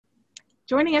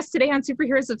Joining us today on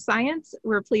Superheroes of Science,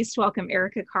 we're pleased to welcome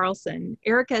Erica Carlson.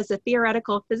 Erica is a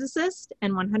theoretical physicist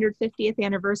and 150th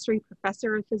anniversary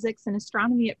professor of physics and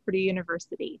astronomy at Purdue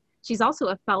University. She's also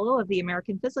a fellow of the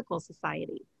American Physical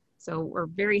Society. So we're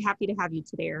very happy to have you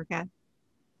today, Erica.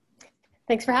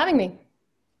 Thanks for having me.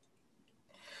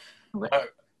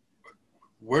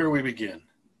 Where do we begin?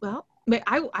 Well,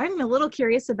 I'm a little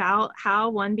curious about how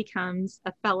one becomes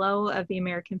a fellow of the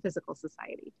American Physical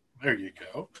Society. There you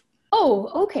go.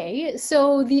 Oh, okay.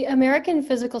 So the American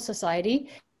Physical Society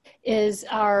is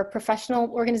our professional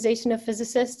organization of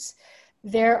physicists.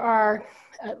 There are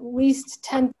at least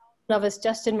 10,000 of us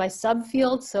just in my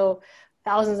subfield, so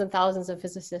thousands and thousands of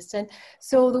physicists. And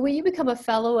so the way you become a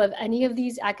fellow of any of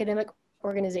these academic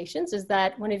organizations is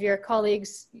that one of your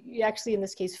colleagues, actually in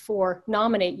this case four,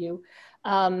 nominate you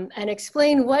and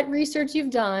explain what research you've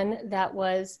done that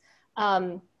was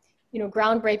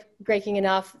groundbreaking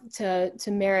enough to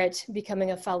merit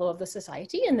becoming a fellow of the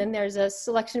society. And then there's a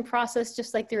selection process,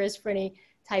 just like there is for any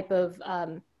type of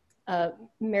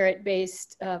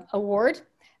merit-based award.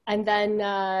 And then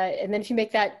if you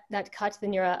make that cut,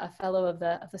 then you're a fellow of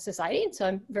the society. And so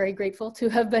I'm very grateful to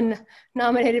have been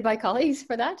nominated by colleagues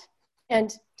for that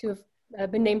and to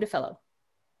have been named a fellow.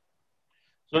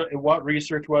 So what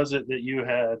research was it that you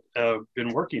had been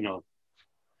working on?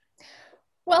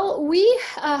 Well, we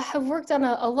have worked on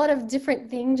a lot of different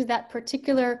things. That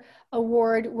particular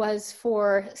award was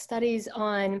for studies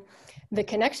on the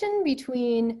connection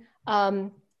between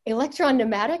electron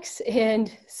pneumatics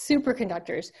and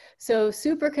superconductors. So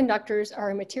superconductors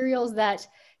are materials that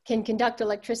can conduct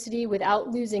electricity without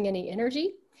losing any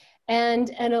energy.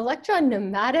 And an electron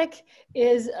pneumatic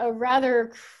is a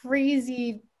rather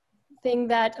crazy thing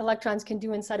that electrons can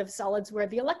do inside of solids, where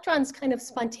the electrons kind of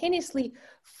spontaneously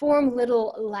form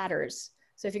little ladders.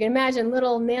 So if you can imagine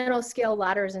little nanoscale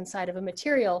ladders inside of a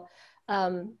material,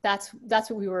 that's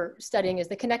what we were studying, is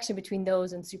the connection between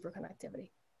those and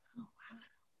superconductivity.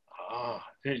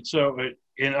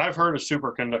 And I've heard of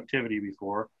superconductivity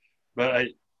before, but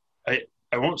I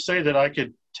won't say that I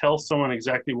could tell someone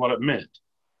exactly what it meant.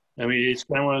 I mean, it's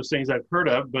kind of one of those things I've heard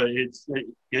of, but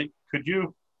could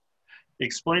you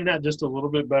explain that just a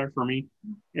little bit better for me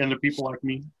and the people like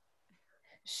me?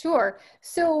 Sure.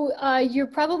 So you're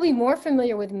probably more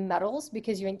familiar with metals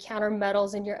because you encounter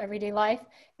metals in your everyday life.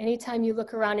 Anytime you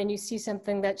look around and you see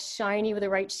something that's shiny with the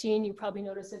right sheen, you probably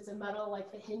notice it's a metal,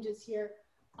 like the hinges here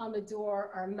on the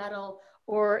door are metal.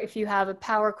 Or if you have a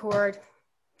power cord,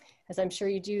 as I'm sure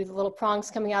you do, the little prongs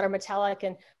coming out are metallic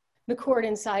and the cord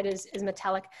inside is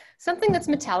metallic. Something that's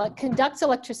metallic conducts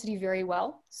electricity very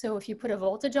well. So if you put a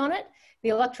voltage on it, the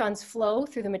electrons flow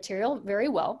through the material very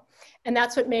well. And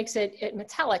that's what makes it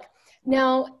metallic.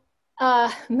 Now,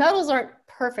 metals aren't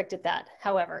perfect at that,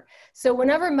 however. So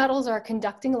whenever metals are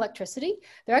conducting electricity,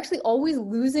 they're actually always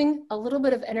losing a little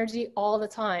bit of energy all the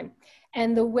time.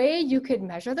 And the way you could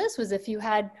measure this was if you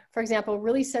had, for example,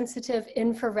 really sensitive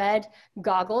infrared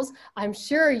goggles. I'm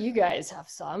sure you guys have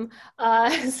some.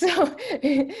 So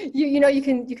you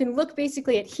can look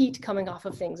basically at heat coming off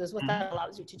of things is what that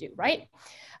allows you to do, right?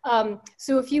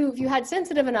 So if you had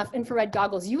sensitive enough infrared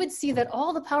goggles, you would see that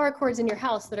all the power cords in your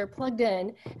house that are plugged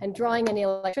in and drawing any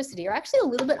electricity are actually a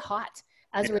little bit hot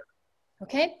as we're.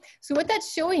 Okay, so what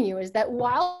that's showing you is that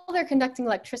while they're conducting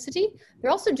electricity, they're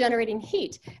also generating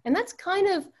heat. And that's kind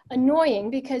of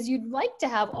annoying because you'd like to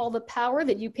have all the power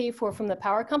that you pay for from the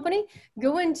power company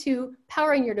go into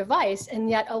powering your device.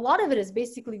 And yet a lot of it is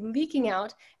basically leaking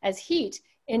out as heat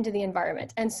into the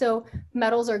environment. And so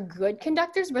metals are good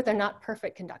conductors, but they're not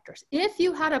perfect conductors. If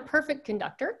you had a perfect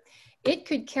conductor, it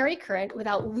could carry current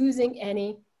without losing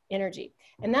any energy.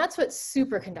 And that's what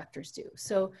superconductors do.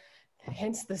 So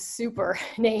hence the super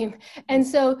name. And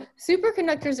so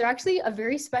superconductors are actually a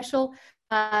very special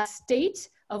state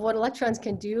of what electrons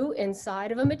can do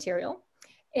inside of a material.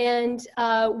 And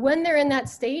when they're in that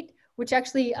state, which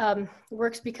actually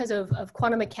works because of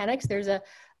quantum mechanics, there's a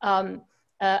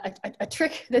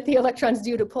trick that the electrons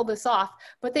do to pull this off,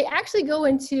 but they actually go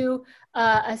into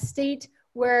a state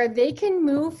where the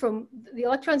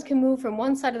electrons can move from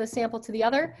one side of the sample to the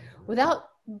other without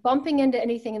bumping into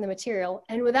anything in the material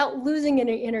and without losing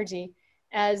any energy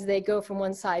as they go from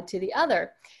one side to the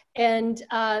other. And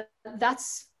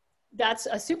that's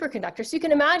a superconductor. So you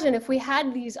can imagine if we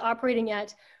had these operating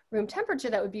at room temperature,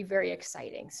 that would be very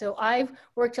exciting. So I've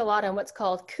worked a lot on what's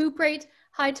called cuprate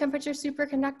high temperature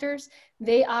superconductors.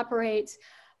 They operate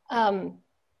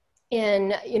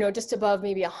in just above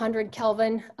maybe 100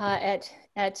 Kelvin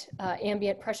at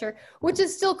ambient pressure, which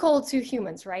is still cold to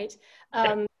humans, right?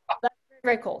 That's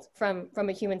very cold from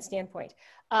a human standpoint.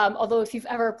 Although if you've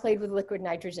ever played with liquid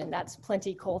nitrogen, that's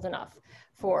plenty cold enough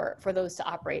for those to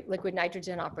operate. Liquid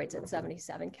nitrogen operates at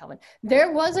 77 Kelvin.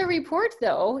 There was a report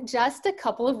though, just a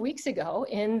couple of weeks ago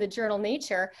in the journal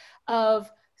Nature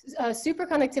of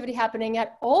superconductivity happening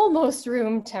at almost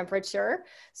room temperature.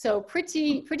 So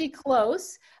pretty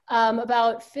close,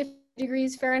 about 50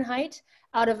 degrees Fahrenheit,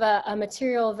 out of a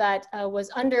material that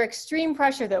was under extreme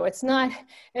pressure though. It's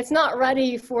not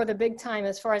ready for the big time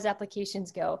as far as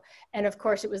applications go. And of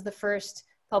course it was the first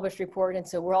published report. And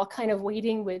so we're all kind of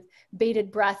waiting with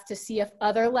bated breath to see if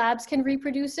other labs can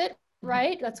reproduce it,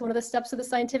 right? That's one of the steps of the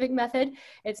scientific method.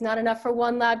 It's not enough for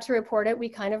one lab to report it. We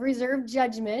kind of reserve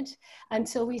judgment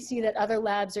until we see that other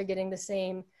labs are getting the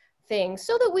same thing,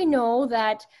 so that we know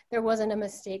that there wasn't a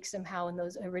mistake somehow in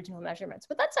those original measurements.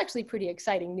 But that's actually pretty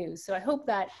exciting news. So I hope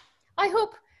that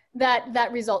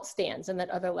result stands and that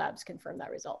other labs confirm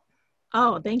that result.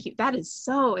 Oh, thank you. That is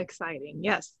so exciting.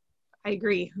 Yes, I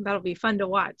agree. That'll be fun to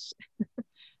watch.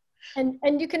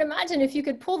 And you can imagine if you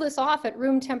could pull this off at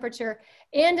room temperature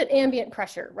and at ambient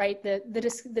pressure, right? The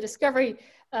discovery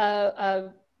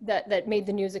that made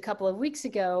the news a couple of weeks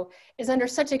ago is under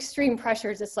such extreme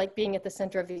pressures. It's like being at the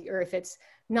center of the earth. It's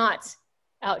not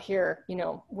out here, you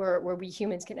know, where we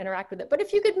humans can interact with it. But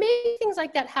if you could make things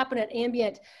like that happen at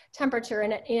ambient temperature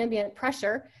and at ambient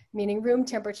pressure, meaning room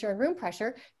temperature and room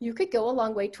pressure, you could go a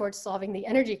long way towards solving the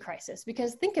energy crisis.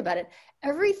 Because think about it,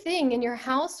 everything in your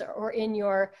house or in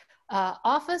your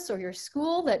office or your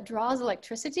school that draws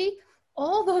electricity,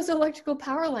 all those electrical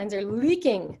power lines are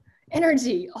leaking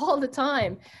energy all the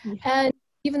time. Yeah. And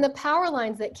even the power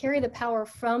lines that carry the power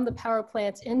from the power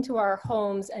plants into our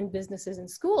homes and businesses and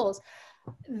schools,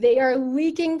 they are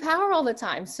leaking power all the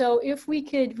time. So if we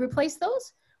could replace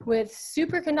those with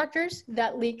superconductors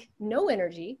that leak no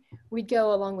energy, we'd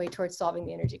go a long way towards solving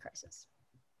the energy crisis.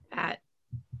 That's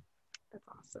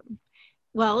awesome.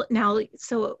 Well, now,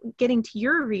 so getting to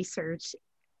your research,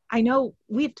 I know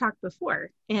we've talked before,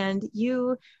 and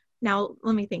now,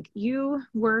 let me think. You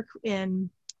work in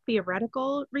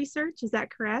theoretical research, is that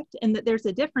correct? And that there's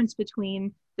a difference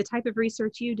between the type of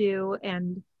research you do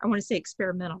and I want to say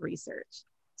experimental research.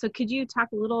 So could you talk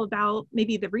a little about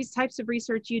maybe the types of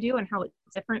research you do and how it's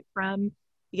different from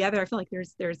the other? I feel like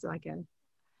there's like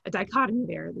a dichotomy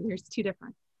there. There's two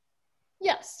different.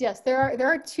 Yes, there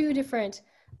are two different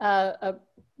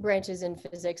branches in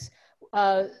physics.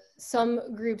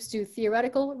 Some groups do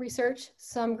theoretical research,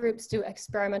 some groups do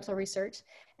experimental research.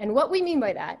 And what we mean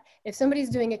by that, if somebody's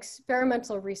doing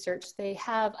experimental research, they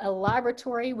have a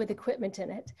laboratory with equipment in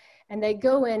it, and they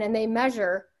go in and they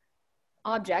measure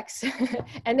objects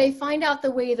and they find out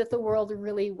the way that the world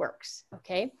really works,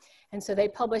 okay? And so they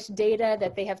publish data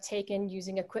that they have taken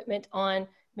using equipment on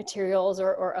materials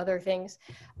or other things.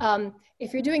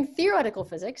 If you're doing theoretical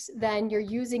physics, then you're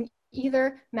using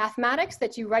either mathematics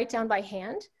that you write down by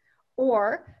hand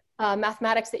or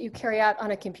mathematics that you carry out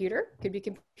on a computer, could be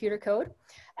computer code.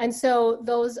 And so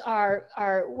those are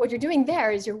what you're doing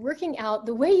there is you're working out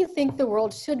the way you think the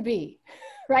world should be,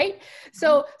 right?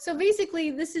 So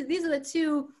basically these are the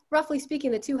two, roughly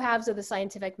speaking, the two halves of the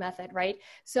scientific method, right?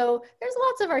 So there's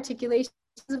lots of articulations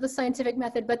of the scientific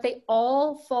method, but they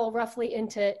all fall roughly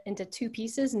into two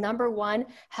pieces. Number one,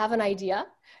 have an idea.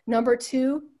 Number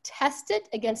two, test it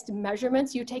against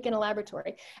measurements you take in a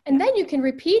laboratory. And then you can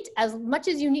repeat as much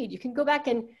as you need. You can go back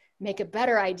and make a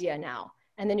better idea now.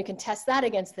 And then you can test that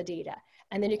against the data.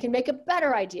 And then you can make a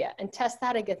better idea and test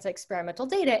that against experimental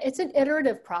data. It's an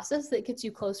iterative process that gets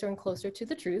you closer and closer to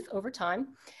the truth over time.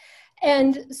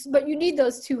 But you need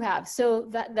those two halves. So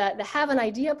the have an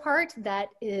idea part, that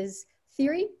is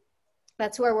theory.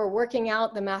 That's where we're working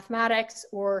out the mathematics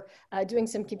or doing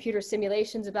some computer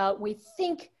simulations about, we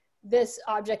think this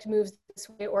object moves this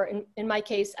way, or in my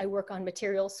case, I work on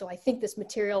materials, so I think this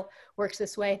material works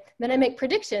this way. Then I make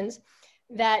predictions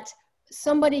that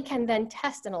somebody can then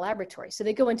test in a laboratory. So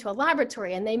they go into a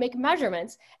laboratory and they make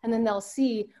measurements, and then they'll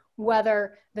see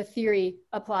whether the theory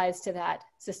applies to that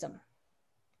system.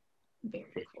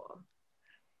 Very cool.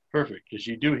 Perfect, because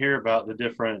you do hear about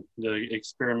the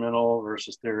experimental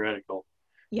versus theoretical.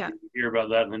 Yeah. You hear about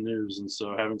that in the news, and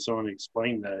so having someone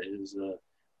explain that is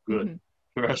good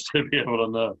for us to be able to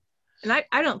know. And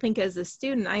I don't think as a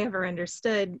student I ever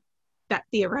understood that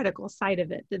theoretical side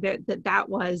of it, that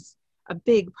was a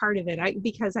big part of it.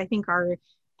 Because I think our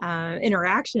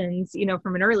interactions,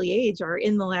 from an early age are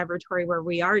in the laboratory where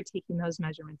we are taking those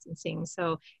measurements and seeing.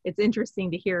 So it's interesting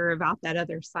to hear about that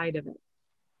other side of it.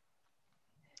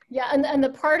 Yeah, and the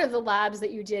part of the labs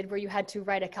that you did where you had to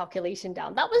write a calculation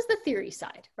down, that was the theory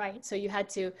side, right? So you had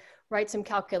to write some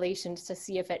calculations to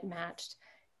see if it matched.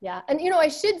 Yeah, and I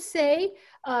should say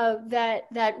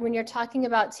that when you're talking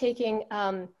about taking,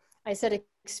 I said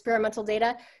experimental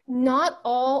data, not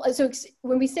all,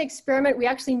 when we say experiment, we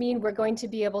actually mean we're going to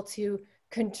be able to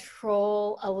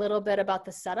control a little bit about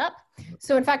the setup.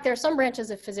 So in fact, there are some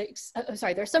branches of physics,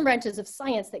 there are some branches of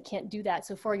science that can't do that.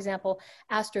 So for example,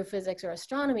 astrophysics or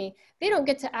astronomy, they don't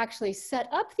get to actually set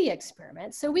up the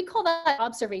experiment. So we call that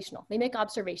observational. They make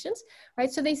observations,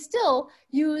 right? So they still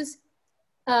use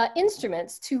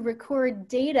instruments to record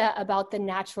data about the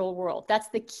natural world. That's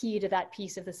the key to that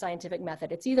piece of the scientific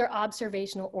method. It's either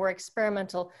observational or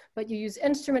experimental, but you use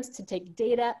instruments to take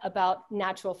data about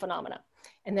natural phenomena.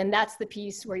 And then that's the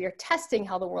piece where you're testing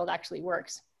how the world actually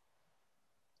works.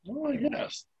 Oh, I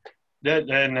guess.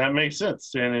 That makes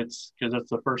sense. And it's because that's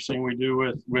the first thing we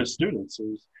do with students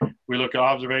is we look at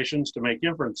observations to make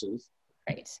inferences.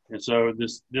 Right. And so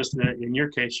this in your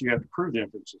case, you have to prove the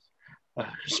inferences.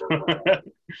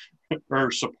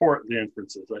 Or support the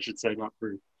inferences, I should say, not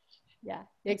prove. Yeah,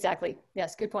 exactly.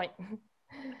 Yes, good point.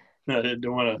 I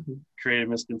don't want to create a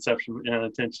misconception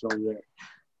unintentionally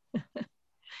there.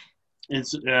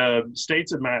 It's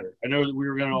states of matter. I know that we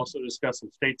were going to also discuss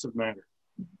some states of matter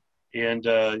and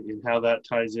how that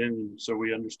ties in, and so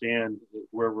we understand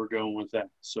where we're going with that.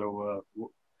 So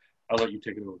I'll let you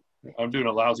take it over. I'm doing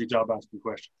a lousy job asking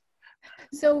questions.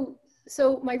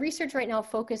 So my research right now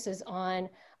focuses on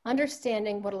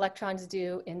understanding what electrons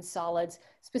do in solids,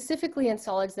 specifically in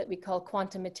solids that we call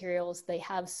quantum materials. They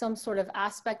have some sort of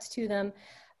aspect to them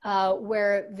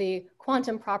where the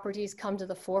quantum properties come to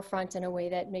the forefront in a way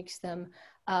that makes them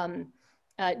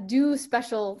do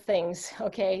special things.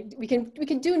 Okay, we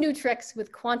can do new tricks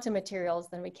with quantum materials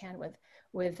than we can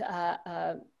with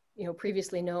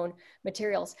previously known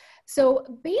materials. So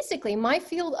basically my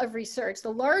field of research, the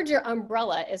larger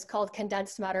umbrella is called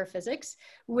condensed matter physics,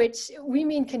 which we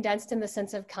mean condensed in the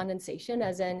sense of condensation,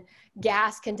 as in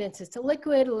gas condenses to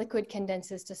liquid, liquid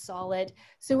condenses to solid.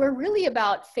 So we're really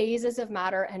about phases of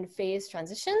matter and phase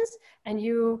transitions. And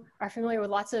you are familiar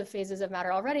with lots of phases of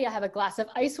matter already. I have a glass of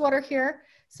ice water here.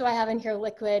 So I have in here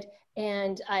liquid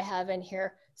and I have in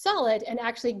here solid, and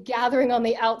actually gathering on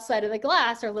the outside of the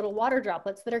glass are little water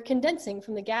droplets that are condensing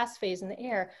from the gas phase in the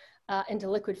air into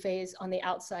liquid phase on the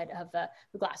outside of the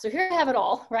glass. So here I have it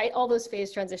all, right? All those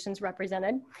phase transitions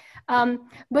represented.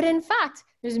 But in fact,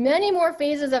 there's many more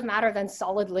phases of matter than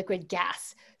solid, liquid,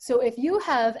 gas. So if you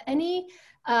have any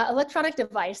electronic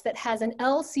device that has an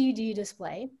LCD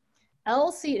display,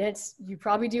 you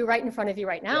probably do right in front of you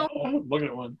right now. Yeah, look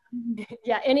at one.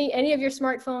 Yeah, any of your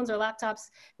smartphones or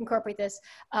laptops incorporate this.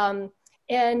 So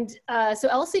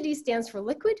LCD stands for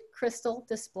liquid crystal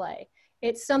display.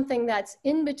 It's something that's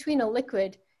in between a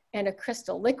liquid and a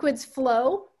crystal. Liquids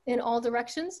flow in all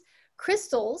directions.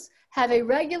 Crystals have a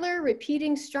regular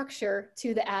repeating structure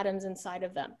to the atoms inside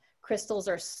of them. Crystals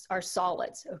are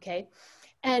solids, okay?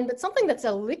 But something that's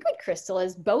a liquid crystal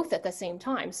is both at the same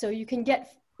time. So you can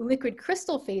get liquid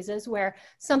crystal phases where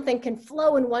something can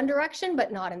flow in one direction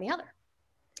but not in the other.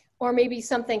 Or maybe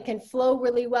something can flow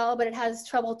really well but it has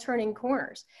trouble turning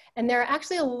corners. And there are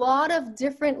actually a lot of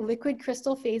different liquid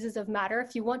crystal phases of matter.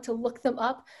 If you want to look them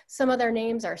up, some of their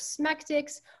names are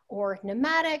smectics or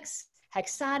pneumatics,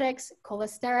 hexadics,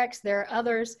 cholesterics. There are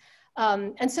others.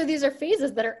 And so these are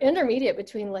phases that are intermediate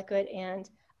between liquid and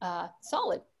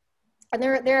solid. And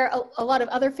there are a lot of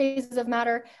other phases of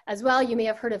matter as well. You may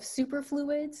have heard of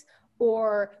superfluids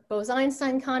or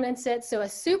Bose-Einstein condensates. So a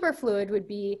superfluid would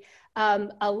be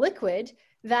a liquid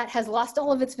that has lost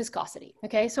all of its viscosity.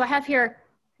 Okay, so I have here,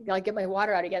 I'll get my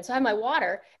water out again. So I have my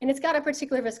water and it's got a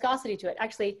particular viscosity to it.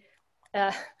 Actually,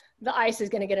 the ice is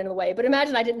gonna get in the way, but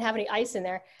imagine I didn't have any ice in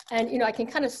there. And I can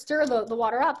kind of stir the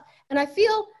water up and I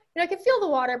feel, I can feel the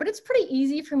water, but it's pretty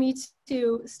easy for me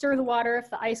to stir the water if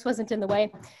the ice wasn't in the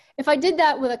way. If I did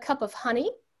that with a cup of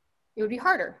honey, it would be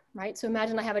harder, right? So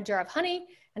imagine I have a jar of honey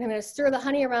and I'm gonna stir the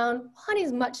honey around. Honey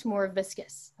is much more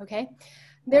viscous, okay?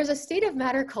 There's a state of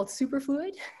matter called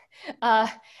superfluid.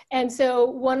 And so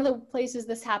one of the places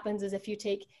this happens is if you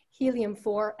take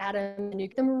helium-4 atom and you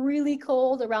get them really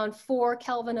cold, around 4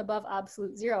 Kelvin above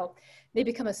absolute zero, they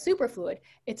become a superfluid.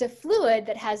 It's a fluid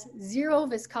that has zero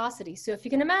viscosity. So if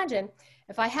you can imagine,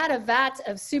 if I had a vat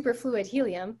of superfluid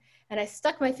helium and I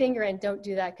stuck my finger in, don't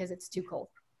do that because it's too cold.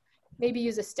 Maybe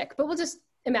use a stick, but we'll just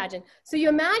imagine. So you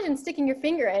imagine sticking your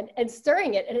finger in and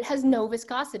stirring it and it has no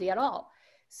viscosity at all.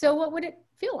 So what would it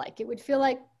feel like? It would feel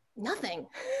like nothing,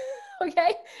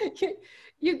 okay?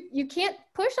 You can't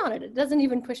push on it. It doesn't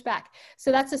even push back.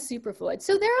 So that's a superfluid.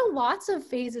 So there are lots of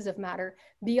phases of matter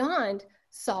beyond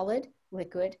solid,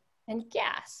 liquid, and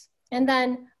gas. And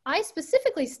then I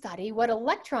specifically study what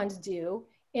electrons do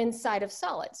inside of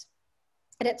solids.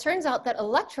 And it turns out that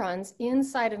electrons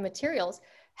inside of materials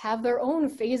have their own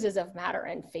phases of matter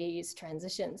and phase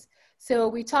transitions. So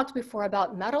we talked before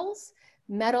about metals.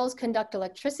 Metals conduct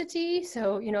electricity.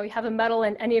 So, you know, you have a metal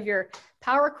in any of your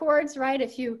power cords, right?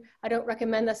 I don't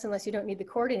recommend this unless you don't need the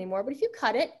cord anymore, but if you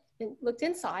cut it and looked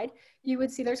inside, you would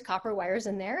see there's copper wires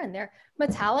in there, and they're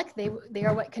metallic. They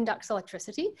are what conducts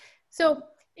electricity. So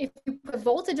if you put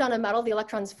voltage on a metal, the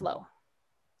electrons flow.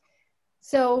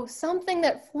 So something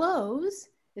that flows,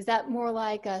 is that more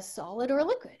like a solid or a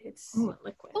liquid? It's Ooh,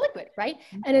 liquid. A liquid, right?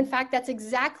 Mm-hmm. And in fact, that's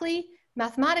exactly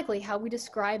mathematically how we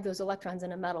describe those electrons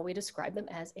in a metal. We describe them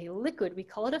as a liquid. We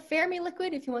call it a Fermi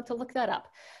liquid if you want to look that up,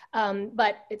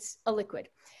 but it's a liquid.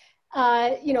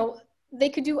 You know, they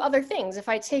could do other things. If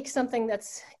I take something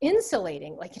that's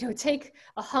insulating, like, you know, take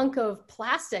a hunk of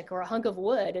plastic or a hunk of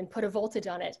wood and put a voltage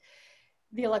on it,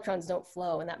 the electrons don't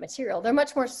flow in that material. They're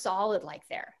much more solid like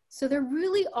there. So there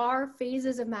really are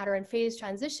phases of matter and phase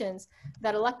transitions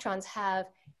that electrons have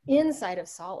inside of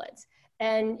solids.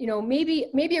 And, you know, maybe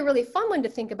a really fun one to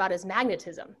think about is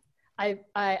magnetism.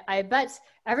 I bet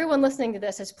everyone listening to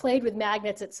this has played with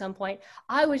magnets at some point.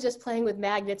 I was just playing with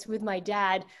magnets with my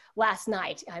dad last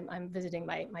night. I'm visiting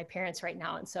my parents right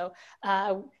now. And so,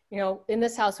 you know, in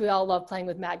this house, we all love playing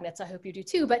with magnets. I hope you do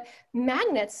too. But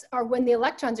magnets are when the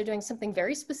electrons are doing something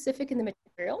very specific in the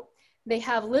material. They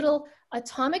have little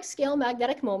atomic scale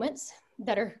magnetic moments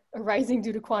that are arising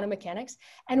due to quantum mechanics.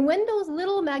 And when those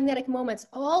little magnetic moments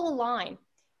all align,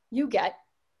 you get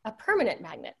a permanent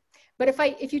magnet. But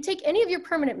if you take any of your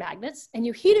permanent magnets and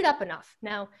you heat it up enough,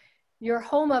 now your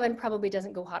home oven probably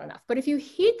doesn't go hot enough, but if you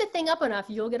heat the thing up enough,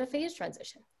 you'll get a phase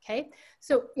transition, okay?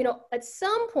 So, you know, at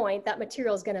some point that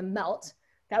material is gonna melt.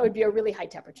 That would be a really high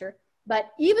temperature.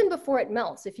 But even before it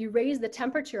melts, if you raise the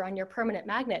temperature on your permanent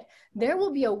magnet, there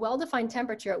will be a well-defined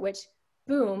temperature at which,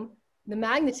 boom, the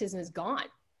magnetism is gone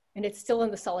and it's still in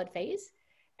the solid phase.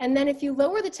 And then if you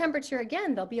lower the temperature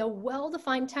again, there'll be a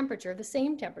well-defined temperature, the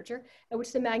same temperature, at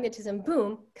which the magnetism,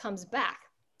 boom, comes back.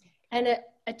 And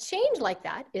a change like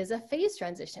that is a phase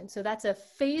transition. So that's a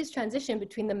phase transition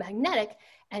between the magnetic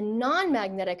and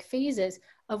non-magnetic phases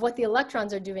of what the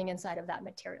electrons are doing inside of that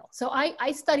material. So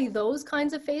I study those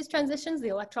kinds of phase transitions, the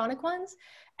electronic ones.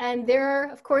 And there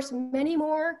are, of course, many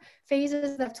more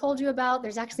phases that I've told you about.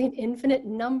 There's actually an infinite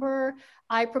number.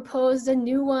 I proposed a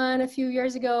new one a few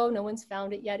years ago. No one's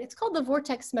found it yet. It's called the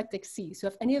vortex smectic C. So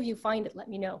if any of you find it, let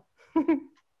me know.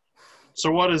 So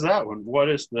what is that one? What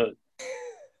is the,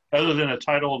 other than a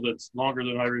title that's longer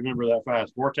than I remember that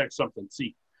fast, vortex something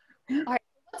C? All right,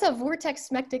 what's a vortex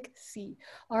smectic C?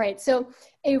 All right, so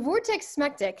a vortex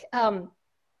smectic,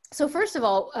 so first of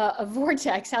all, a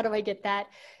vortex, how do I get that?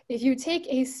 If you take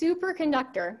a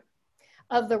superconductor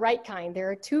of the right kind, there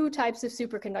are two types of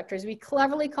superconductors. We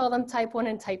cleverly call them type 1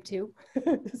 and type 2.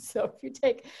 So if you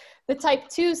take the type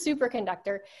 2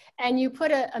 superconductor and you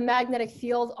put a magnetic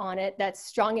field on it that's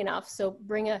strong enough, so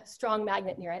bring a strong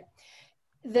magnet near it,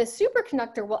 the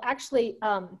superconductor will actually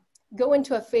go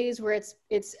into a phase where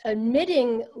it's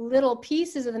emitting little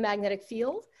pieces of the magnetic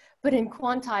field, but in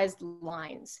quantized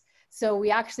lines. So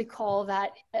we actually call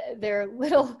that, they're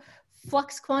little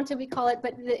flux quanta, we call it,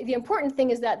 but the important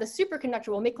thing is that the superconductor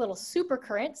will make little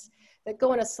supercurrents that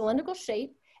go in a cylindrical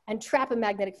shape and trap a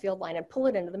magnetic field line and pull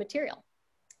it into the material.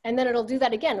 And then it'll do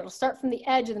that again. It'll start from the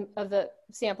edge of the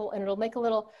sample and it'll make a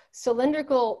little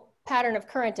cylindrical pattern of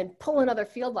current and pull another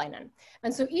field line in.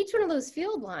 And so each one of those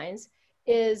field lines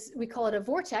is, we call it a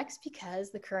vortex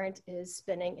because the current is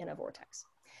spinning in a vortex.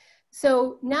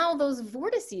 So now those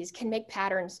vortices can make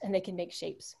patterns and they can make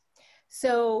shapes.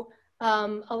 So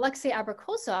Alexei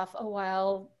Abrikosov a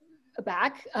while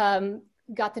back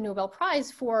got the Nobel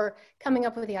Prize for coming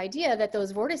up with the idea that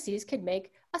those vortices could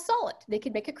make a solid. They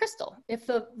could make a crystal. If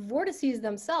the vortices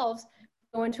themselves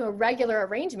go into a regular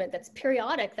arrangement that's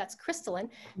periodic, that's crystalline,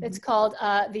 it's called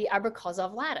the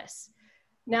Abrikosov lattice.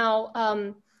 Now,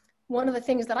 one of the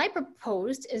things that I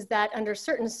proposed is that under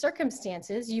certain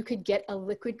circumstances, you could get a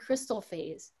liquid crystal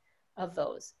phase of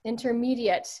those.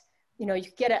 Intermediate, you know, you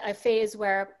could get a phase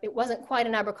where it wasn't quite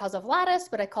an Abrikosov lattice,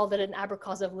 but I called it an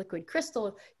Abrikosov liquid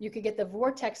crystal. You could get the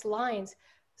vortex lines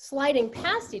sliding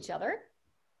past each other,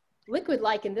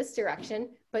 liquid-like in this direction,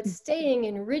 but staying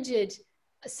in rigid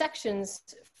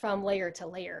sections from layer to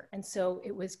layer. And so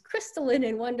it was crystalline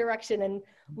in one direction and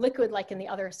liquid-like in the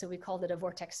other, so we called it a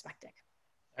vortex smectic.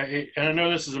 And I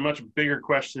know this is a much bigger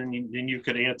question than you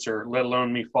could answer, let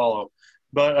alone me follow.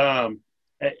 But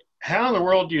how in the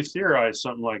world do you theorize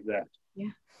something like that? Yeah.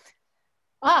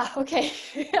 Ah, okay.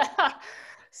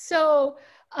 So,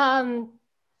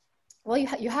 well,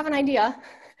 you have an idea.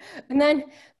 And then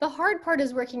the hard part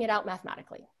is working it out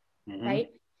mathematically, right?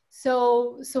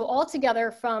 So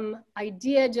altogether, from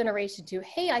idea generation to,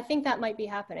 hey, I think that might be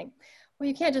happening. Well,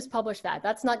 you can't just publish that.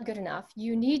 That's not good enough.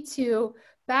 You need to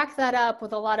back that up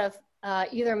with a lot of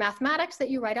either mathematics that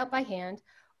you write out by hand,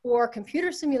 or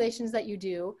computer simulations that you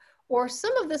do, or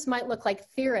some of this might look like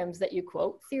theorems that you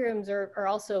quote. Theorems are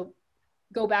also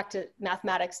go back to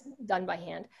mathematics done by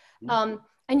hand.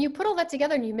 And you put all that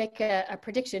together and you make a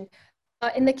prediction.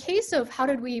 In the case of how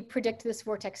did we predict this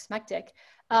vortex smectic,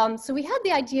 so we had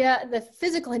the idea, the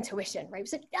physical intuition, right? We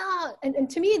said, and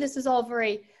to me, this is all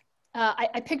very,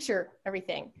 I picture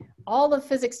everything. All of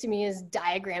physics to me is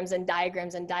diagrams and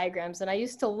diagrams and diagrams. And I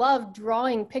used to love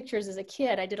drawing pictures as a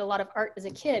kid. I did a lot of art as a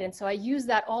kid. And so I use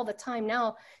that all the time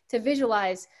now to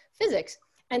visualize physics.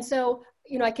 And so,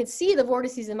 I could see the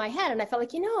vortices in my head, and I felt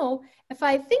like, if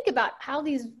I think about how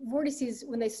these vortices,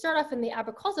 when they start off in the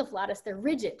Abrikosov lattice, they're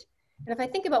rigid. And if I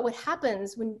think about what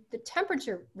happens when the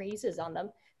temperature raises on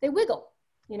them, they wiggle.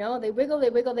 They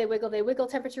wiggle,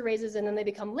 temperature raises, and then they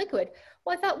become liquid.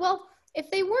 Well, I thought, well, if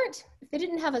they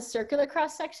didn't have a circular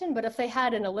cross section, but if they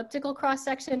had an elliptical cross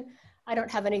section, I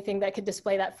don't have anything that could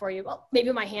display that for you. Well,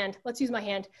 maybe my hand. Let's use my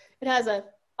hand. It has a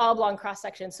oblong cross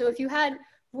section. So if you had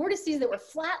vortices that were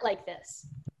flat like this,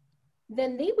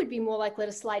 then they would be more likely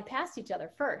to slide past each other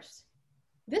first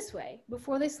this way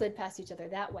before they slid past each other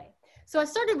that way. So I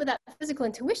started with that physical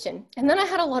intuition, and then I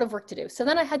had a lot of work to do. So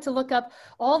then I had to look up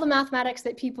all the mathematics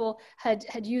that people had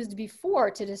used before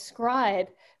to describe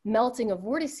melting of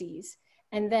vortices,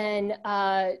 and then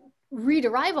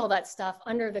rederive all that stuff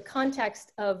under the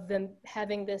context of them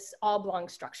having this oblong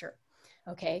structure.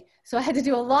 Okay, so I had to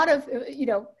do a lot of,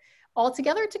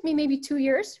 altogether, it took me maybe 2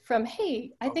 years from,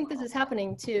 hey, I think this is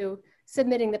happening, to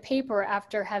submitting the paper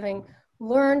after having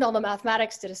learned all the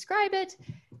mathematics to describe it,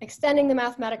 extending the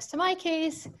mathematics to my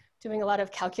case, doing a lot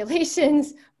of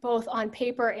calculations, both on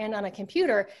paper and on a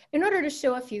computer, in order to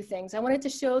show a few things. I wanted to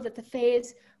show that the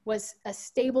phase was a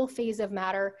stable phase of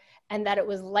matter and that it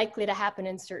was likely to happen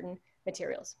in certain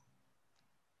materials.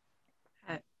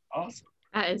 Awesome.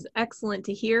 That is excellent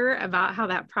to hear about how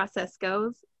that process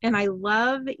goes. And I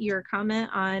love your comment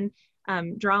on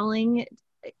drawing,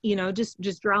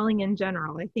 just drawing in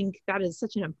general. I think that is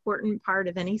such an important part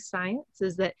of any science,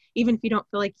 is that even if you don't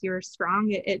feel like you're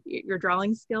strong at your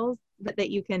drawing skills, that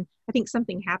you can, I think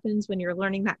something happens when you're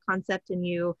learning that concept and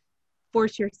you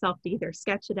force yourself to either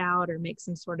sketch it out or make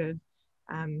some sort of,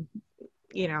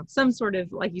 some sort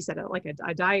of, like you said, like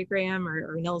a diagram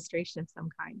or an illustration of some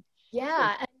kind.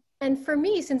 Yeah. And for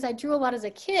me, since I drew a lot as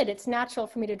a kid, it's natural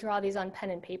for me to draw these on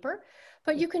pen and paper,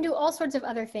 but you can do all sorts of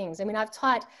other things. I mean, I've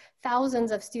taught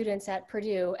thousands of students at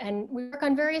Purdue, and we work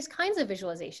on various kinds of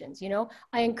visualizations.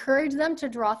 I encourage them to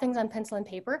draw things on pencil and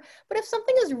paper, but if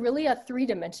something is really a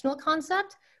three-dimensional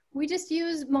concept, we just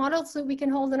use models that we can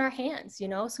hold in our hands,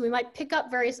 so we might pick up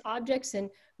various objects and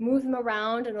move them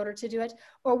around in order to do it,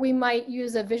 or we might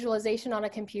use a visualization on a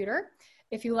computer.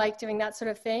 If you like doing that sort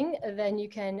of thing, then you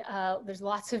can, there's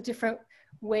lots of different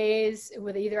ways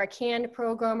with either a canned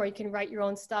program, or you can write your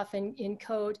own stuff in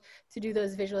code to do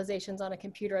those visualizations on a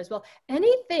computer as well.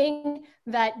 Anything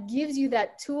that gives you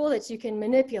that tool that you can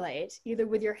manipulate, either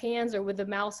with your hands or with the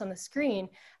mouse on the screen,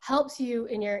 helps you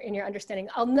in your understanding.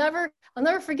 I'll never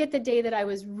forget the day that I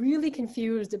was really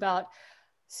confused about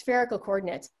spherical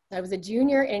coordinates. I was a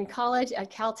junior in college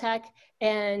at Caltech,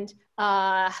 and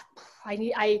the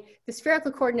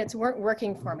spherical coordinates weren't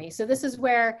working for me. So this is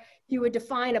where you would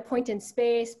define a point in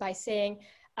space by saying,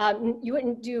 you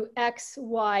wouldn't do X,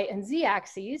 Y, and Z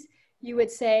axes. You would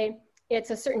say it's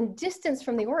a certain distance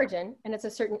from the origin, and it's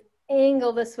a certain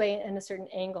angle this way and a certain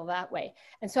angle that way.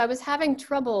 And so I was having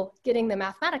trouble getting the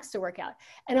mathematics to work out.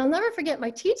 And I'll never forget, my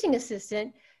teaching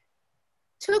assistant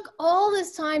took all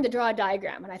this time to draw a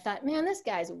diagram. And I thought, man, this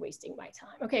guy's wasting my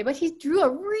time. Okay, but he drew a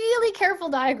really careful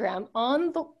diagram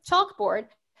on the chalkboard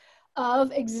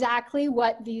of exactly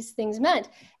what these things meant.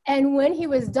 And when he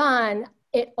was done,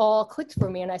 it all clicked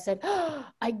for me. And I said, oh,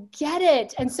 I get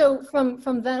it. And so from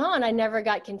then on, I never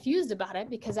got confused about it,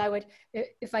 because I would,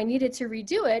 if I needed to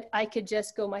redo it, I could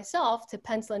just go myself to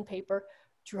pencil and paper,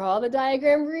 draw the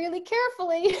diagram really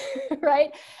carefully, right?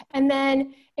 And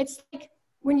then it's like,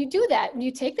 when you do that, when you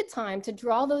take the time to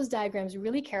draw those diagrams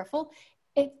really careful,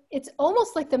 it's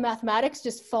almost like the mathematics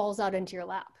just falls out into your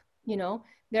lap.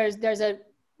 There's a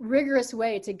rigorous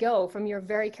way to go from your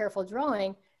very careful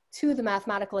drawing to the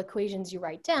mathematical equations you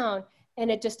write down, and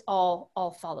it just all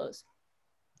follows.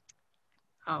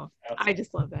 Oh, I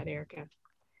just love that, Erica.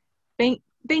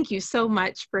 Thank you so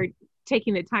much for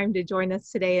taking the time to join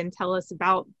us today and tell us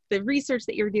about the research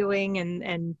that you're doing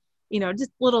and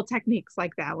just little techniques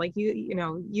like that, like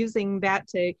using that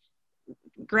to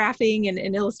graphing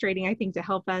and illustrating, I think, to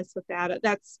help us with that.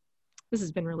 This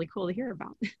has been really cool to hear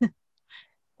about.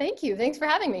 Thank you. Thanks for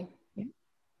having me.